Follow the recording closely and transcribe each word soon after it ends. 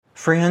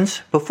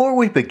Friends, before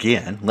we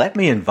begin, let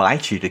me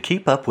invite you to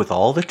keep up with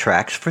all the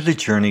Tracks for the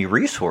Journey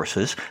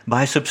resources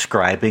by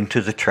subscribing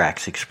to the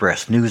Tracks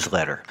Express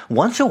newsletter.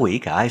 Once a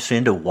week, I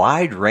send a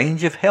wide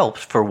range of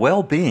helps for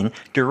well-being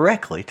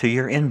directly to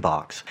your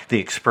inbox. The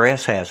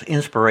Express has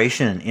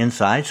inspiration and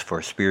insights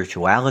for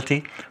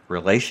spirituality,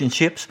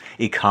 relationships,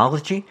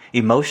 ecology,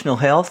 emotional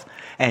health,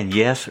 and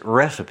yes,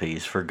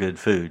 recipes for good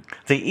food.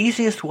 The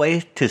easiest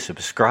way to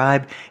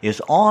subscribe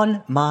is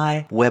on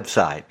my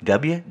website,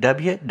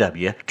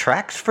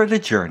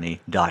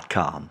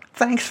 www.tracksforthejourney.com.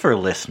 Thanks for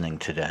listening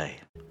today.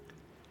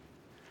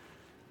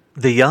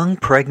 The young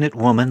pregnant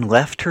woman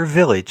left her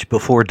village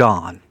before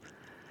dawn.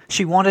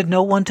 She wanted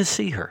no one to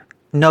see her,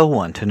 no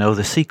one to know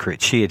the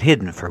secret she had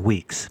hidden for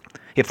weeks.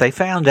 If they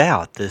found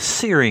out, the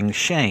searing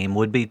shame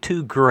would be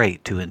too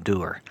great to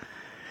endure.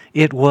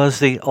 It was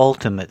the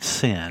ultimate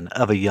sin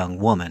of a young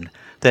woman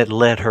that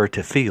led her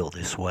to feel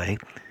this way.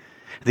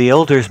 The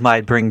elders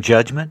might bring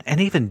judgment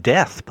and even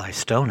death by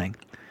stoning.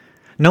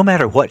 No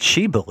matter what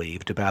she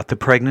believed about the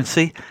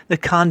pregnancy, the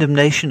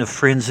condemnation of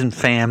friends and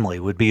family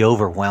would be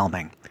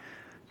overwhelming.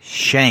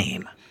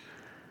 Shame.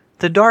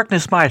 The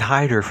darkness might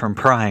hide her from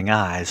prying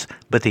eyes,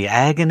 but the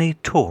agony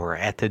tore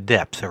at the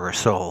depths of her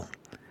soul.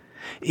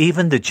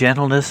 Even the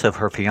gentleness of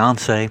her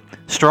fiancé,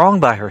 strong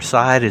by her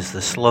side as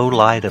the slow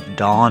light of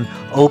dawn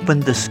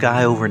opened the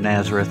sky over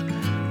Nazareth,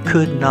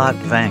 could not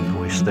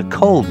vanquish the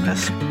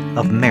coldness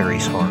of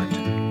Mary's heart.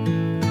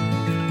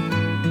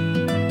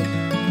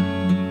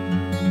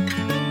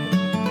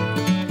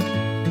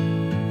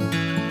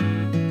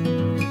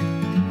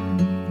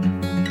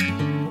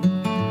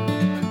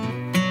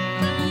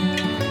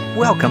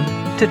 Welcome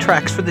to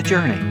Tracks for the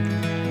Journey,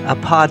 a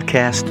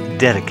podcast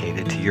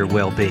dedicated to your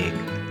well-being.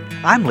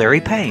 I'm Larry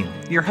Payne,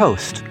 your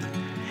host.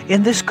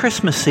 In this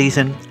Christmas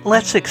season,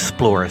 let's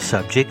explore a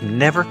subject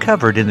never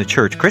covered in the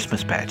church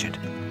Christmas pageant: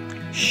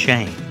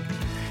 shame.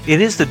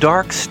 It is the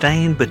dark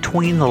stain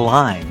between the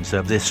lines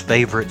of this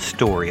favorite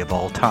story of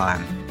all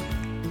time.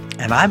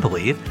 And I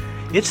believe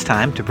it's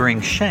time to bring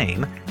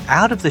shame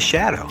out of the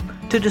shadow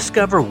to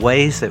discover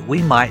ways that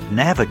we might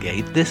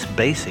navigate this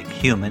basic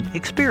human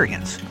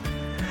experience.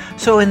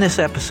 So in this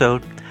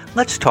episode,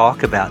 let's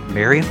talk about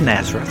Mary of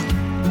Nazareth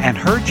and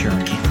her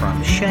journey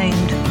from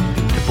shamed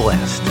to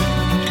blessed.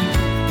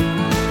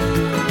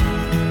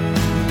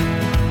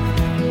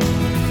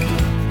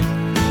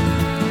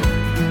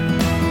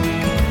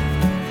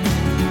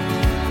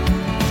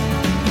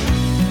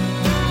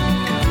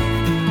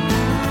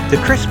 The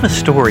Christmas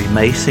story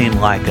may seem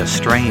like a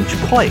strange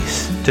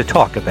place to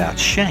talk about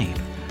shame,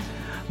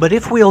 but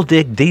if we'll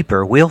dig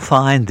deeper, we'll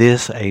find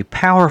this a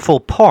powerful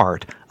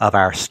part of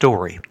our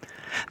story.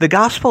 The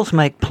Gospels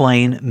make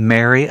plain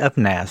Mary of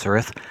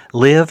Nazareth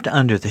lived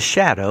under the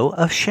shadow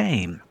of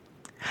shame.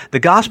 The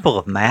Gospel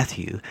of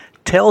Matthew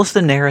tells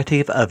the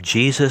narrative of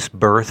Jesus'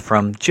 birth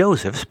from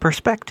Joseph's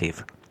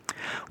perspective.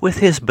 With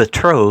his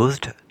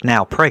betrothed,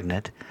 now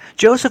pregnant,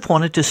 Joseph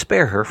wanted to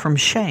spare her from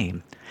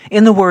shame.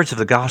 In the words of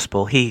the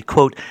Gospel, he,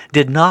 quote,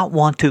 did not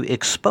want to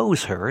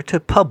expose her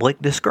to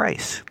public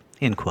disgrace,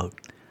 end quote.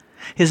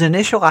 His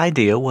initial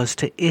idea was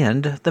to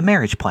end the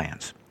marriage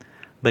plans.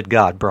 But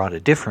God brought a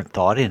different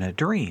thought in a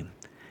dream.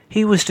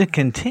 He was to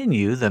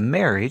continue the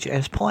marriage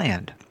as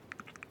planned.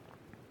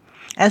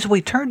 As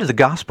we turn to the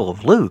Gospel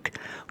of Luke,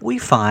 we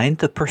find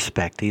the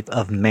perspective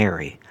of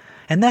Mary,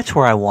 and that's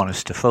where I want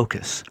us to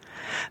focus.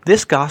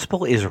 This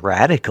Gospel is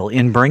radical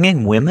in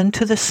bringing women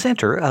to the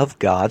center of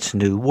God's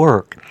new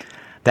work.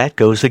 That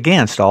goes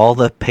against all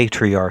the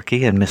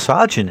patriarchy and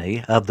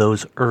misogyny of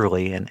those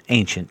early and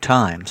ancient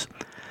times.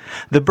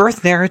 The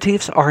birth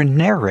narratives are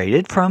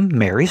narrated from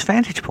Mary's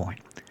vantage point.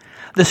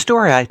 The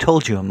story I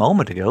told you a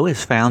moment ago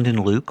is found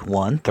in Luke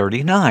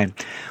 1:39,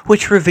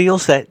 which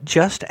reveals that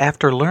just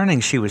after learning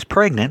she was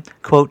pregnant,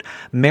 quote,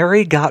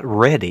 Mary got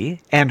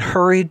ready and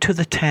hurried to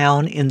the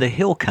town in the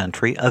hill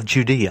country of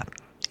Judea,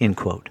 end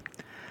quote.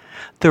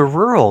 The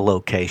rural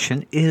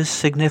location is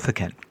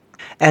significant.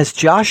 As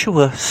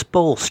Joshua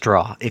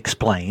Spoelstra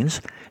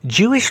explains,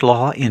 Jewish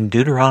law in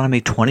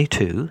Deuteronomy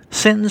 22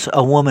 sentenced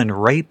a woman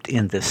raped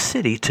in the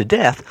city to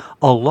death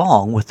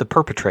along with the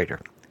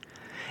perpetrator.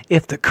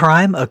 If the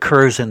crime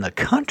occurs in the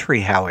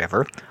country,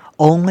 however,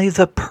 only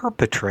the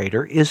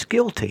perpetrator is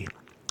guilty.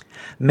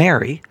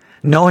 Mary,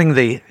 knowing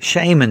the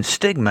shame and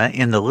stigma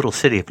in the little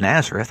city of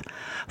Nazareth,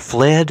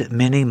 fled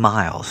many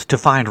miles to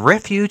find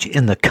refuge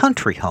in the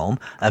country home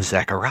of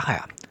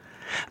Zechariah.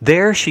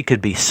 There she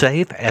could be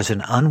safe as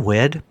an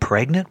unwed,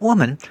 pregnant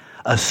woman,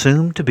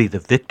 assumed to be the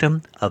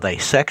victim of a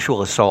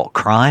sexual assault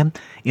crime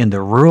in the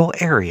rural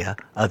area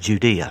of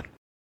Judea.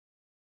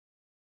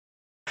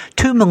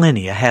 2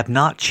 millennia have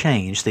not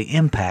changed the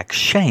impact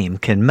shame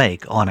can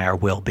make on our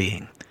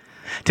well-being.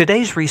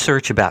 Today's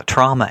research about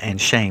trauma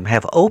and shame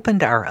have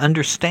opened our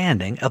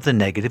understanding of the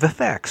negative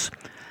effects.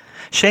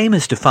 Shame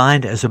is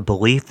defined as a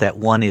belief that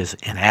one is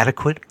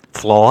inadequate,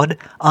 flawed,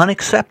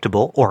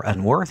 unacceptable, or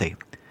unworthy.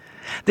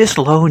 This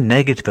low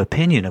negative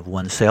opinion of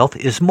oneself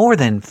is more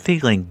than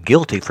feeling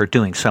guilty for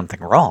doing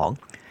something wrong.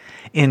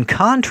 In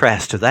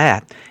contrast to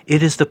that,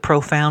 it is the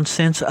profound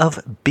sense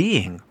of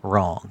being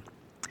wrong.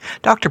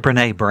 Dr.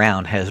 Brené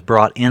Brown has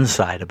brought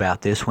insight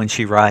about this when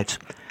she writes,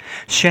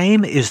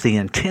 "Shame is the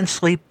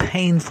intensely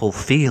painful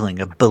feeling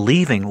of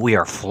believing we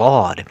are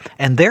flawed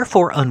and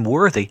therefore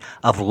unworthy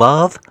of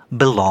love,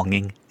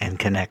 belonging, and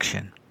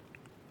connection."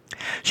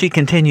 She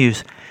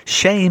continues,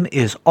 "Shame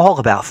is all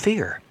about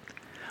fear.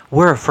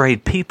 We're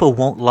afraid people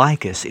won't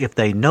like us if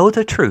they know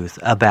the truth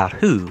about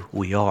who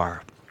we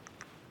are."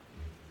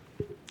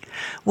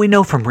 We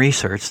know from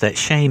research that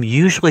shame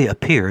usually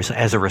appears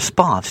as a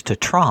response to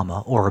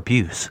trauma or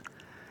abuse.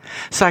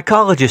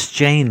 Psychologist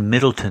Jane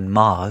Middleton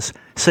Moss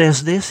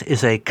says this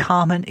is a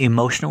common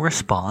emotional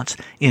response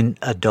in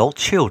adult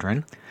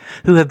children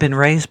who have been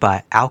raised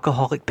by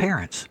alcoholic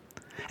parents,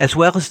 as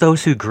well as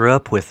those who grew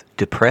up with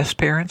depressed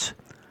parents,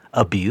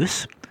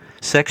 abuse,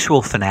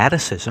 sexual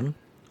fanaticism,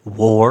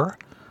 war,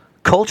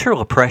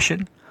 cultural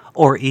oppression,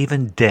 or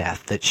even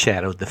death that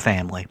shadowed the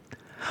family.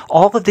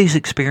 All of these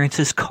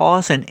experiences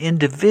cause an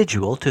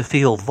individual to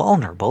feel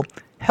vulnerable,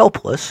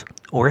 helpless,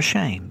 or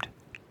ashamed.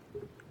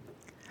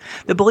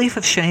 The belief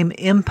of shame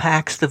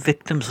impacts the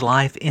victim's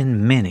life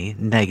in many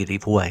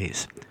negative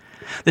ways.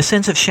 The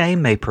sense of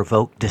shame may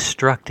provoke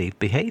destructive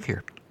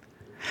behavior.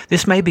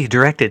 This may be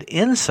directed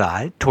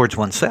inside towards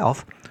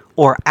oneself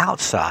or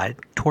outside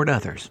toward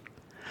others.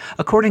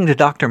 According to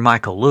Dr.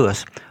 Michael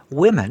Lewis,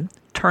 women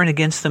turn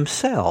against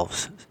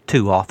themselves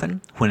too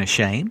often when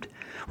ashamed,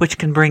 which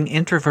can bring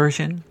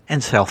introversion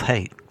and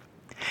self-hate.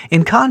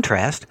 In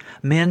contrast,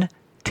 men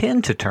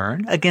tend to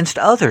turn against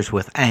others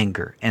with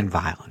anger and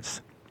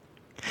violence.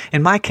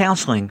 In my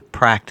counseling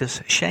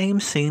practice, shame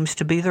seems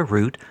to be the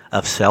root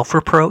of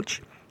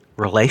self-reproach,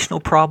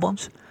 relational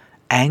problems,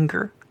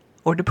 anger,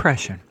 or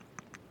depression.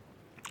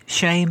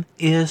 Shame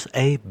is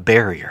a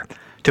barrier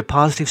to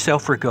positive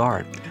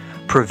self-regard,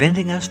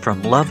 preventing us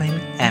from loving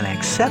and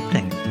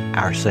accepting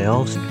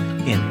ourselves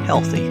in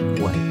healthy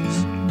ways.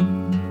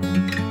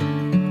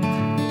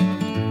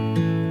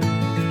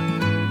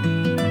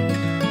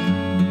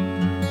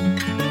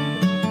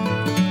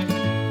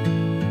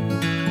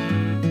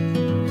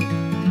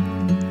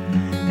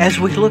 As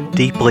we look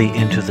deeply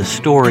into the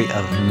story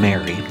of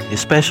Mary,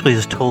 especially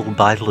as told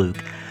by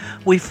Luke,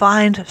 we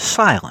find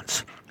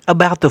silence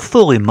about the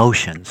full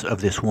emotions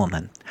of this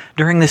woman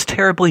during this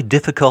terribly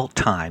difficult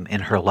time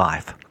in her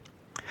life.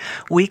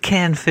 We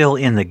can fill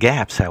in the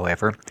gaps,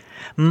 however,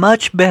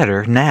 much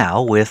better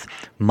now with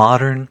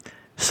modern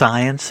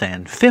science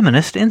and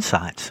feminist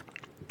insights.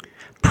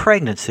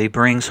 Pregnancy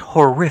brings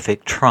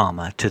horrific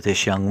trauma to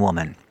this young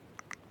woman.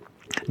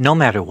 No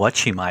matter what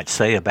she might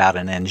say about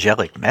an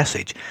angelic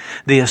message,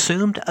 the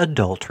assumed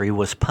adultery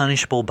was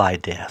punishable by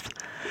death,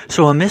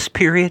 so a missed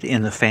period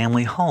in the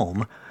family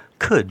home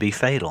could be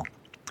fatal.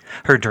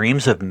 Her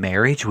dreams of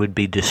marriage would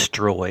be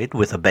destroyed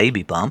with a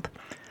baby bump,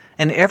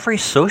 and every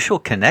social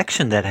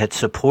connection that had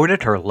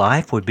supported her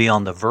life would be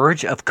on the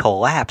verge of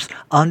collapse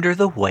under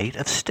the weight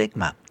of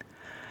stigma.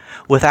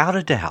 Without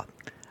a doubt,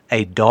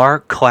 a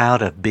dark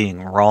cloud of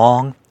being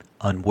wrong,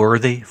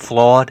 unworthy,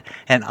 flawed,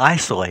 and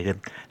isolated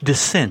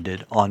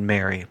descended on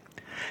Mary.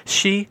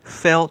 She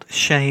felt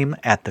shame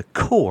at the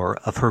core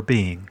of her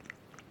being.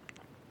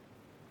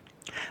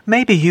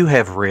 Maybe you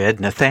have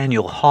read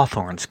Nathaniel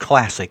Hawthorne's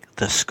classic,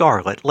 The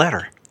Scarlet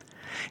Letter.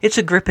 It's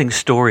a gripping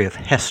story of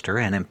Hester,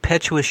 an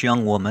impetuous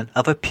young woman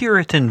of a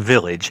Puritan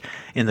village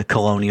in the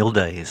colonial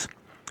days.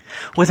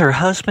 With her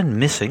husband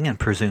missing and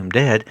presumed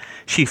dead,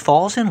 she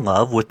falls in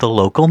love with the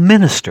local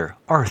minister,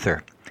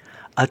 Arthur.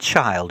 A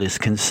child is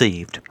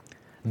conceived.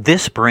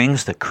 This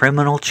brings the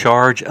criminal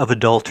charge of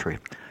adultery,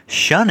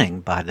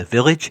 shunning by the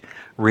village,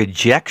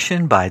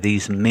 rejection by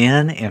these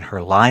men in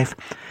her life,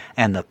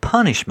 and the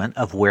punishment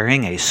of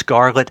wearing a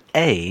scarlet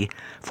A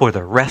for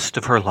the rest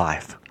of her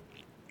life.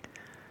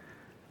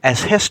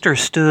 As Hester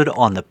stood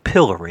on the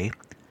pillory,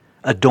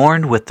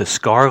 adorned with the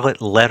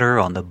scarlet letter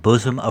on the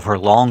bosom of her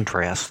long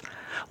dress,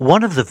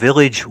 one of the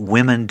village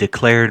women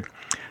declared,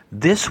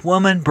 "This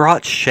woman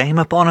brought shame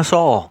upon us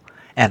all,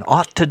 and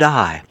ought to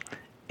die.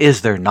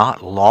 Is there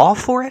not law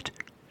for it?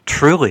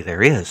 Truly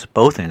there is,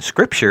 both in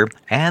Scripture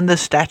and the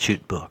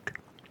statute book."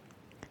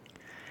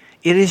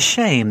 It is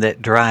shame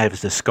that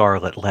drives the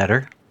scarlet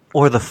letter,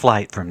 or the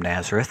flight from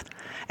Nazareth,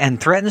 and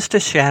threatens to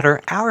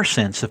shatter our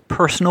sense of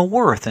personal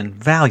worth and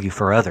value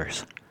for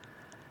others.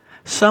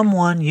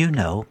 Someone you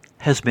know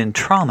has been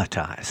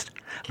traumatized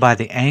by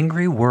the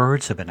angry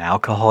words of an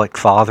alcoholic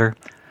father,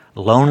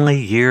 lonely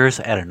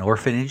years at an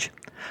orphanage,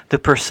 the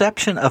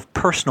perception of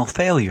personal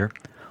failure,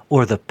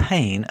 or the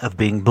pain of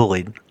being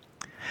bullied.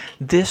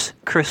 This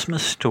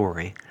Christmas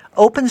story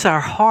opens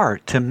our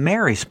heart to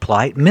Mary's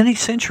plight many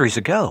centuries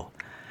ago,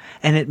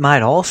 and it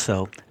might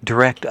also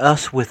direct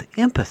us with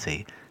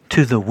empathy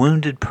to the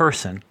wounded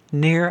person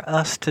near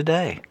us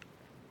today.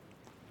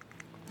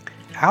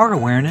 Our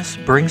awareness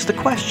brings the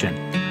question,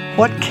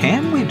 what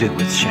can we do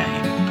with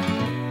shame?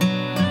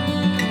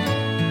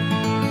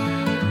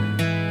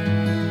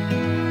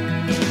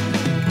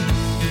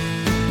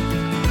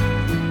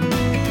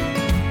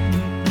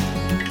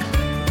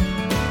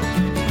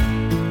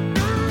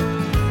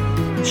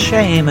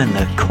 Shame and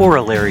the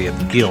corollary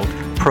of guilt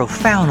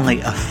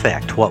profoundly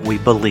affect what we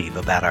believe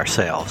about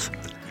ourselves.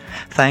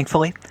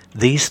 Thankfully,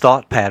 these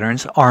thought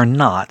patterns are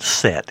not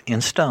set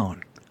in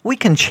stone. We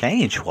can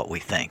change what we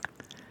think.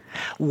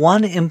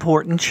 One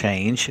important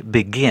change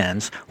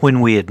begins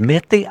when we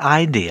admit the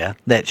idea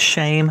that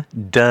shame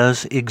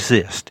does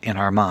exist in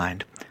our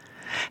mind.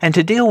 And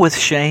to deal with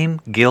shame,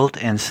 guilt,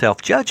 and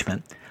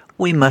self-judgment,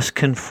 we must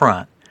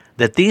confront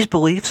that these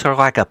beliefs are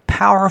like a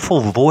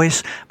powerful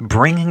voice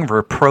bringing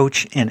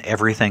reproach in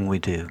everything we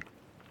do.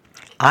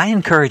 I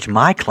encourage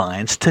my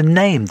clients to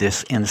name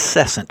this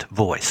incessant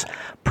voice,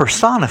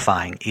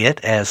 personifying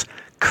it as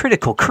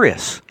Critical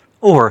Chris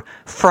or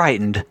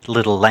Frightened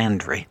Little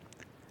Landry.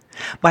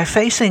 By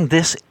facing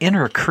this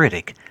inner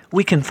critic,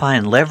 we can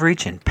find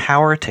leverage and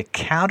power to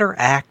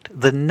counteract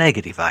the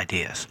negative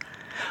ideas.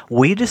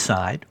 We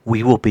decide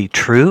we will be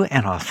true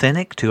and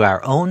authentic to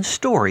our own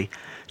story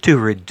to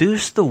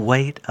reduce the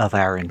weight of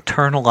our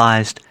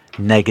internalized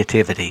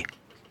negativity.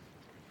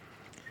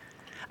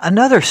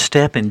 Another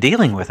step in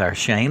dealing with our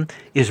shame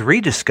is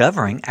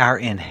rediscovering our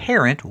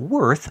inherent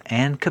worth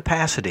and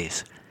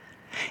capacities.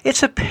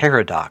 It's a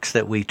paradox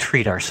that we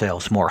treat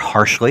ourselves more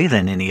harshly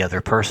than any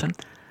other person.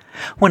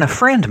 When a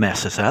friend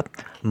messes up,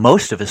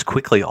 most of us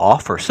quickly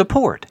offer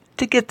support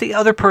to get the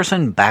other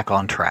person back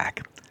on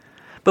track.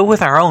 But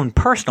with our own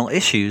personal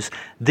issues,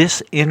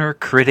 this inner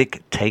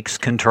critic takes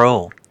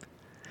control.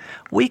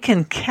 We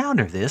can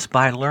counter this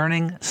by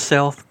learning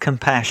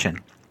self-compassion.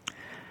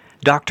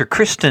 Dr.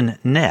 Kristin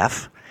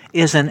Neff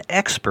is an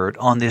expert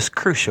on this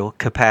crucial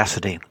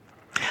capacity.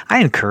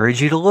 I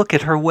encourage you to look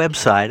at her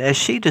website as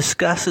she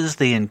discusses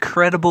the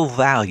incredible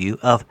value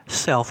of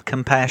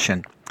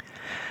self-compassion.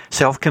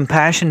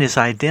 Self-compassion is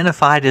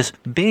identified as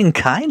being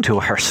kind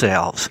to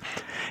ourselves,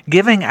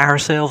 giving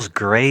ourselves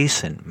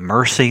grace and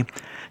mercy,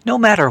 no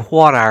matter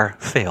what our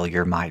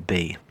failure might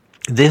be.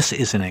 This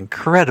is an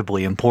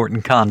incredibly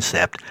important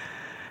concept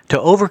to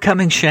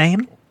overcoming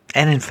shame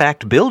and, in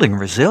fact, building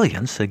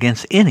resilience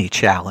against any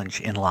challenge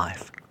in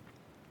life.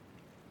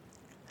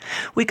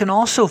 We can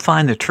also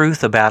find the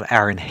truth about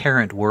our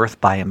inherent worth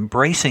by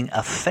embracing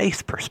a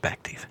faith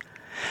perspective.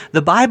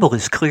 The Bible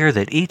is clear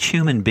that each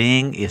human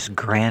being is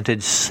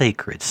granted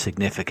sacred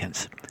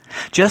significance.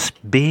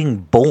 Just being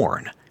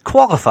born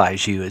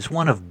qualifies you as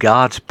one of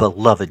God's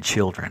beloved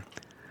children.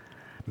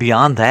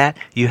 Beyond that,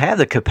 you have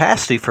the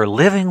capacity for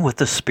living with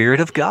the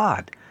Spirit of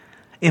God,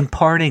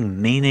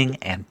 imparting meaning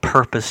and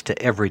purpose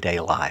to everyday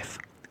life.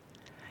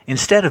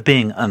 Instead of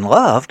being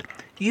unloved,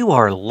 you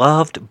are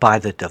loved by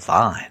the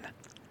divine.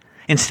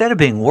 Instead of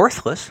being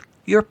worthless,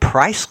 you're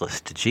priceless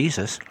to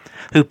Jesus,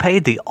 who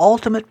paid the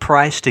ultimate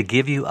price to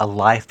give you a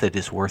life that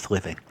is worth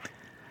living.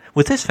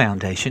 With this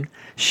foundation,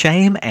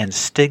 shame and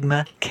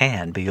stigma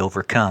can be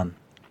overcome.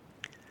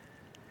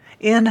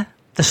 In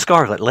The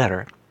Scarlet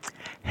Letter,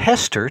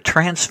 Hester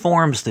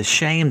transforms the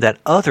shame that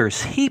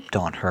others heaped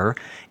on her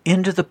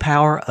into the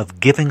power of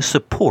giving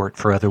support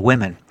for other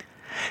women.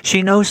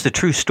 She knows the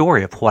true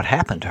story of what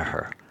happened to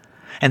her,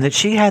 and that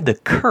she had the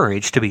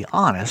courage to be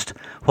honest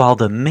while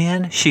the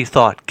men she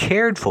thought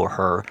cared for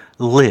her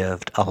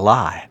lived a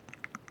lie.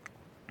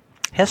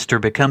 Hester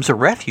becomes a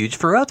refuge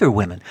for other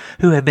women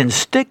who have been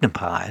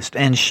stigmatized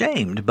and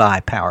shamed by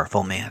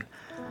powerful men.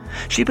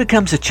 She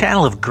becomes a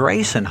channel of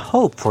grace and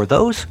hope for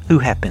those who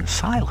have been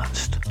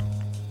silenced.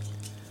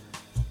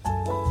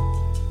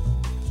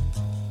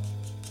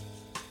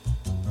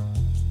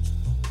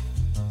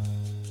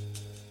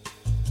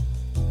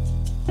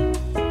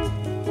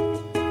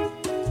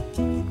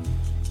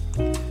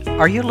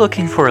 Are you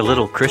looking for a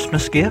little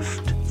Christmas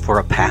gift for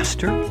a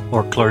pastor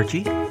or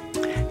clergy?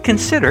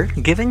 Consider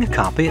giving a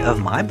copy of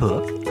my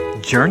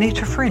book, Journey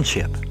to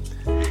Friendship.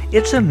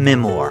 It's a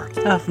memoir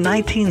of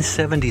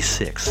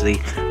 1976, the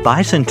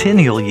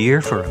bicentennial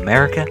year for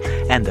America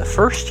and the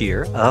first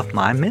year of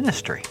my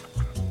ministry.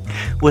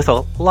 With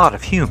a lot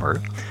of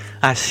humor,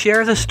 I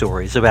share the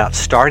stories about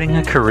starting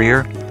a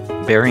career,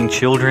 bearing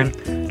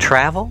children,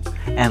 travel,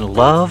 and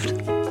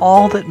loved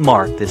all that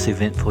marked this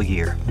eventful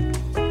year.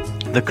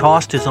 The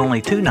cost is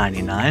only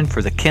 $2.99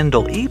 for the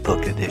Kindle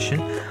ebook edition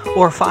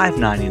or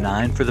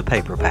 $5.99 for the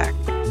paperback.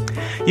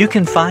 You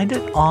can find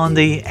it on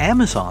the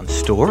Amazon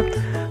store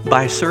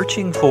by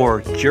searching for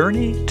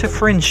Journey to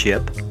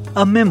Friendship,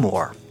 a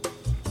memoir.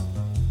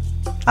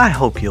 I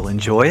hope you'll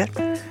enjoy it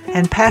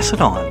and pass it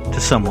on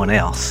to someone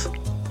else.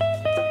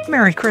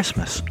 Merry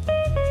Christmas.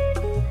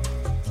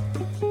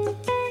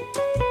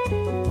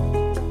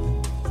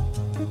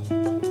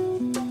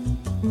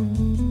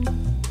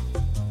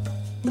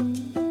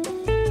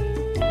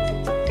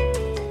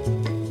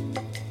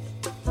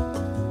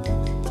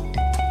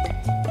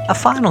 A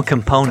final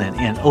component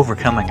in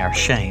overcoming our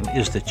shame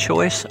is the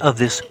choice of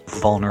this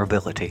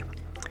vulnerability.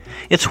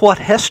 It's what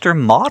Hester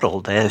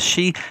modeled as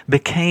she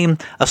became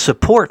a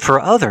support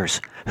for others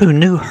who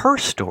knew her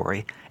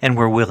story and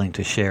were willing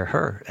to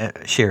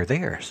share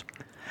theirs.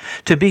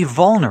 To be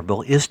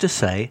vulnerable is to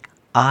say,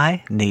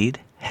 I need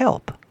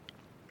help.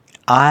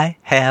 I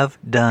have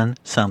done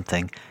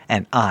something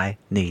and I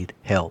need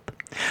help.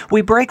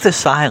 We break the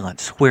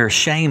silence where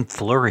shame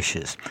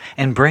flourishes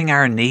and bring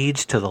our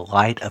needs to the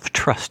light of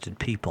trusted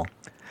people.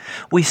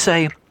 We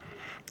say,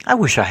 I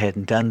wish I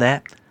hadn't done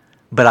that,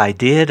 but I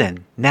did,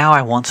 and now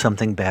I want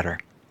something better.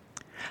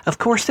 Of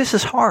course, this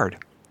is hard.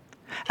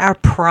 Our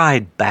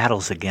pride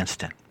battles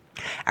against it.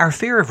 Our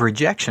fear of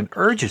rejection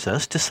urges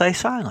us to stay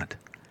silent.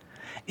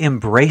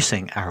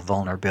 Embracing our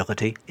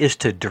vulnerability is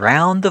to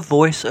drown the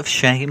voice of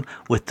shame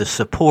with the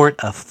support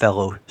of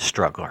fellow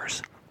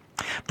strugglers.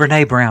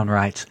 Brené Brown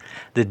writes,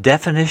 the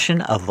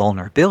definition of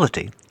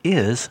vulnerability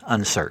is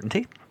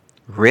uncertainty,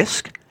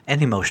 risk,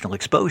 and emotional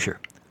exposure.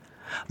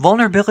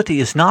 Vulnerability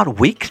is not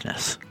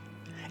weakness.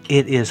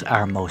 It is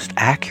our most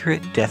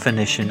accurate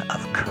definition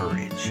of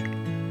courage.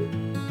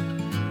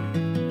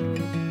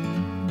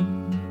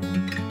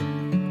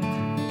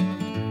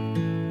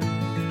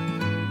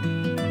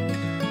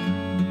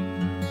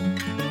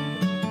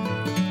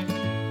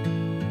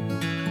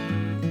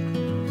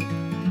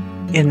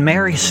 In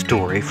Mary's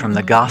story from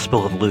the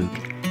Gospel of Luke,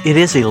 it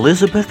is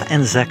Elizabeth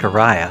and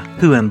Zechariah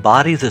who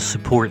embody the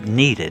support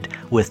needed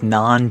with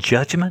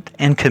non-judgment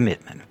and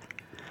commitment.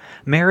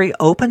 Mary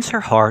opens her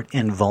heart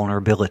in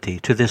vulnerability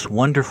to this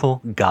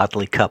wonderful,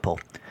 godly couple.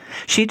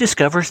 She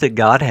discovers that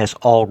God has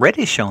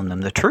already shown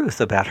them the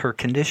truth about her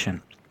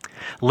condition.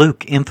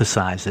 Luke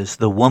emphasizes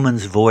the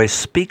woman's voice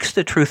speaks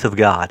the truth of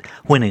God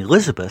when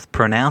Elizabeth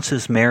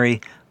pronounces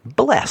Mary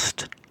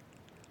blessed.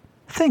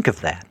 Think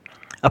of that.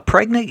 A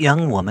pregnant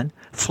young woman,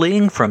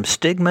 fleeing from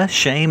stigma,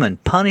 shame,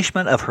 and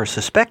punishment of her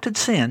suspected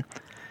sin,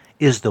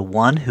 is the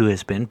one who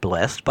has been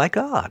blessed by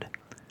God.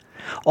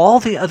 All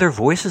the other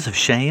voices of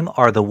shame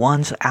are the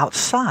ones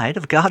outside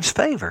of God's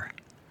favor.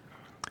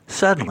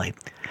 Suddenly,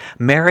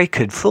 Mary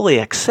could fully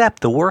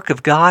accept the work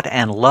of God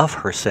and love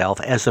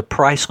herself as a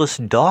priceless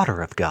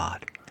daughter of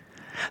God.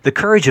 The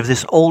courage of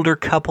this older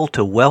couple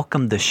to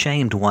welcome the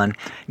shamed one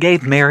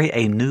gave Mary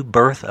a new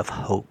birth of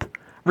hope,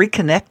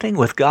 reconnecting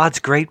with God's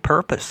great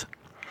purpose.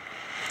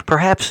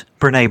 Perhaps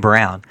Brené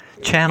Brown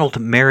channeled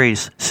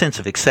Mary's sense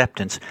of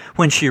acceptance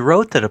when she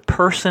wrote that a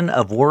person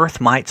of worth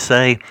might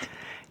say,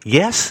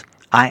 yes,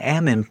 I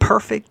am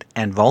imperfect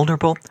and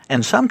vulnerable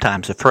and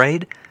sometimes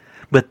afraid,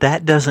 but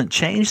that doesn't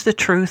change the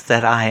truth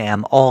that I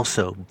am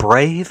also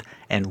brave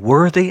and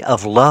worthy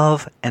of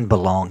love and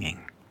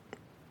belonging.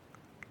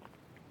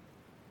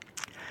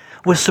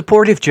 With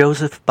supportive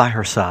Joseph by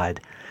her side,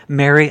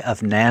 Mary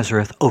of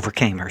Nazareth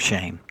overcame her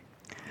shame.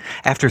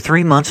 After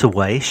 3 months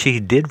away, she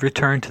did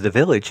return to the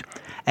village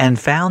and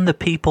found the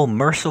people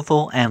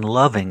merciful and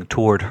loving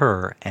toward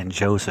her and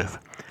Joseph.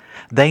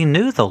 They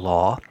knew the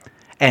law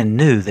and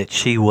knew that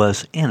she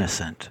was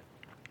innocent.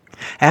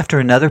 After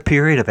another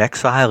period of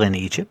exile in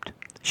Egypt,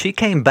 she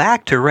came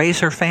back to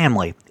raise her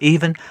family,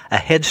 even a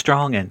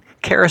headstrong and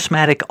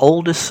charismatic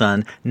oldest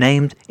son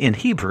named in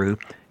Hebrew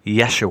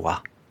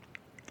Yeshua.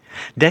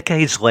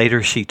 Decades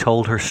later, she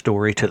told her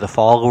story to the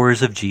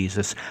followers of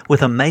Jesus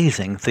with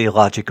amazing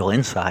theological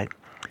insight.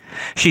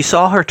 She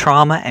saw her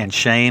trauma and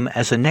shame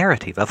as a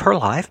narrative of her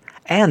life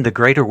and the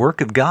greater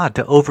work of God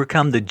to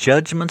overcome the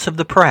judgments of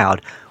the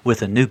proud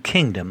with a new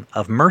kingdom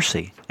of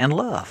mercy and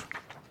love.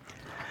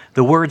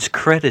 The words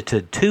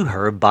credited to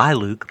her by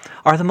Luke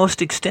are the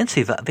most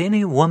extensive of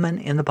any woman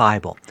in the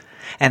Bible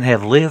and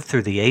have lived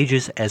through the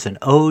ages as an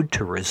ode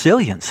to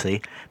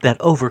resiliency that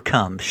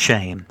overcomes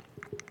shame.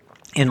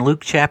 In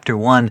Luke chapter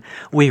 1,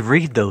 we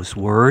read those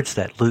words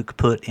that Luke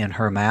put in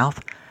her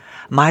mouth.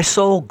 My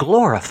soul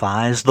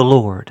glorifies the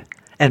Lord,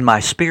 and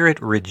my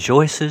spirit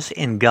rejoices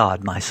in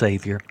God my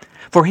Savior,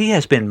 for he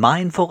has been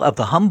mindful of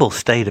the humble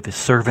state of his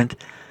servant.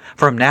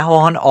 From now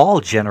on all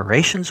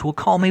generations will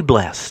call me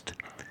blessed.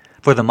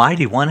 For the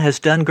Mighty One has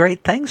done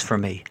great things for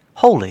me.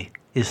 Holy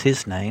is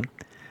his name.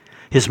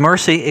 His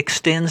mercy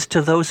extends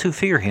to those who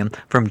fear him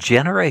from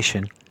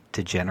generation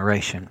to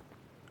generation.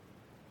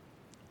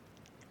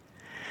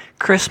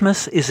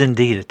 Christmas is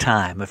indeed a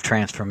time of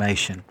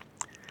transformation.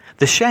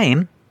 The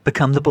shame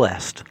become the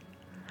blessed.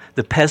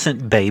 The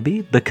peasant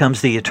baby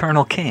becomes the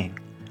eternal king.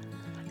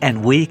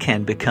 And we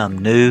can become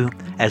new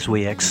as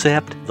we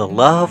accept the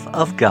love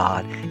of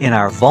God in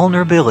our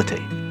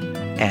vulnerability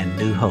and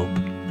new hope.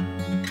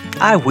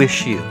 I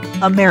wish you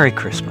a Merry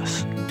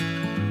Christmas.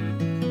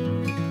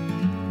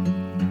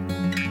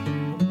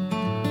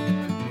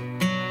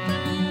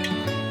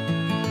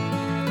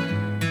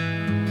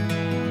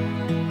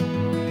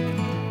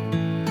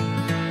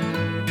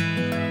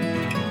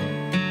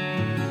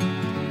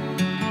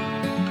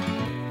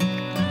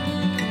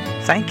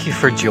 Thank you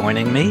for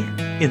joining me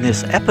in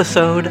this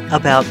episode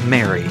about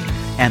Mary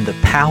and the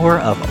power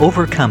of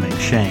overcoming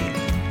shame.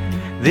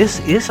 This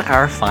is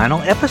our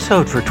final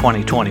episode for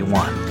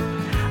 2021.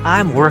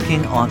 I'm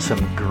working on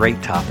some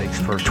great topics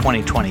for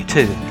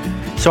 2022,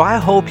 so I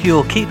hope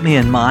you'll keep me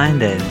in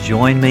mind and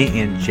join me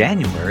in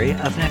January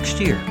of next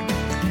year.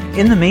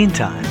 In the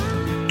meantime,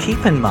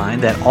 keep in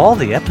mind that all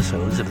the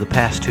episodes of the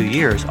past 2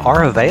 years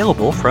are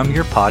available from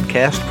your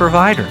podcast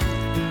provider.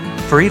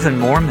 For even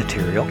more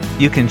material,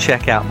 you can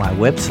check out my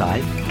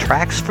website,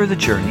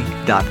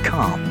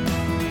 tracksforthejourney.com.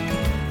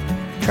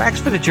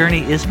 Tracks for the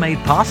Journey is made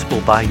possible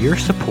by your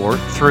support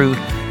through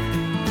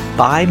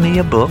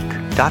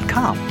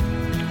buymeabook.com,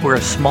 where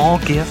a small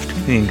gift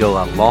can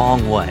go a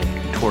long way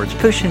towards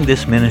pushing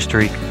this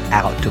ministry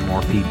out to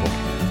more people.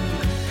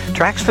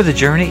 Tracks for the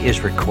Journey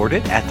is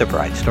recorded at the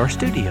Bright Star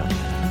Studio,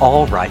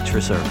 all rights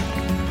reserved.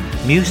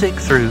 Music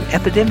through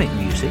Epidemic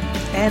Music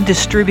and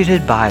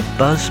distributed by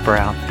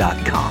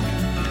Buzzsprout.com.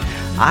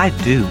 I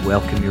do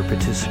welcome your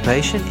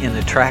participation in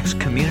the Tracks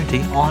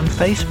community on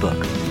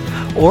Facebook,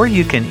 or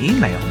you can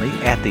email me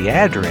at the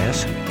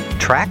address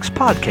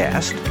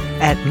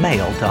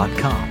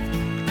trackspodcast@mail.com.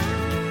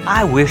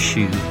 I wish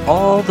you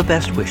all the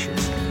best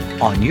wishes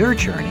on your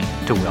journey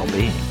to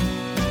well-being.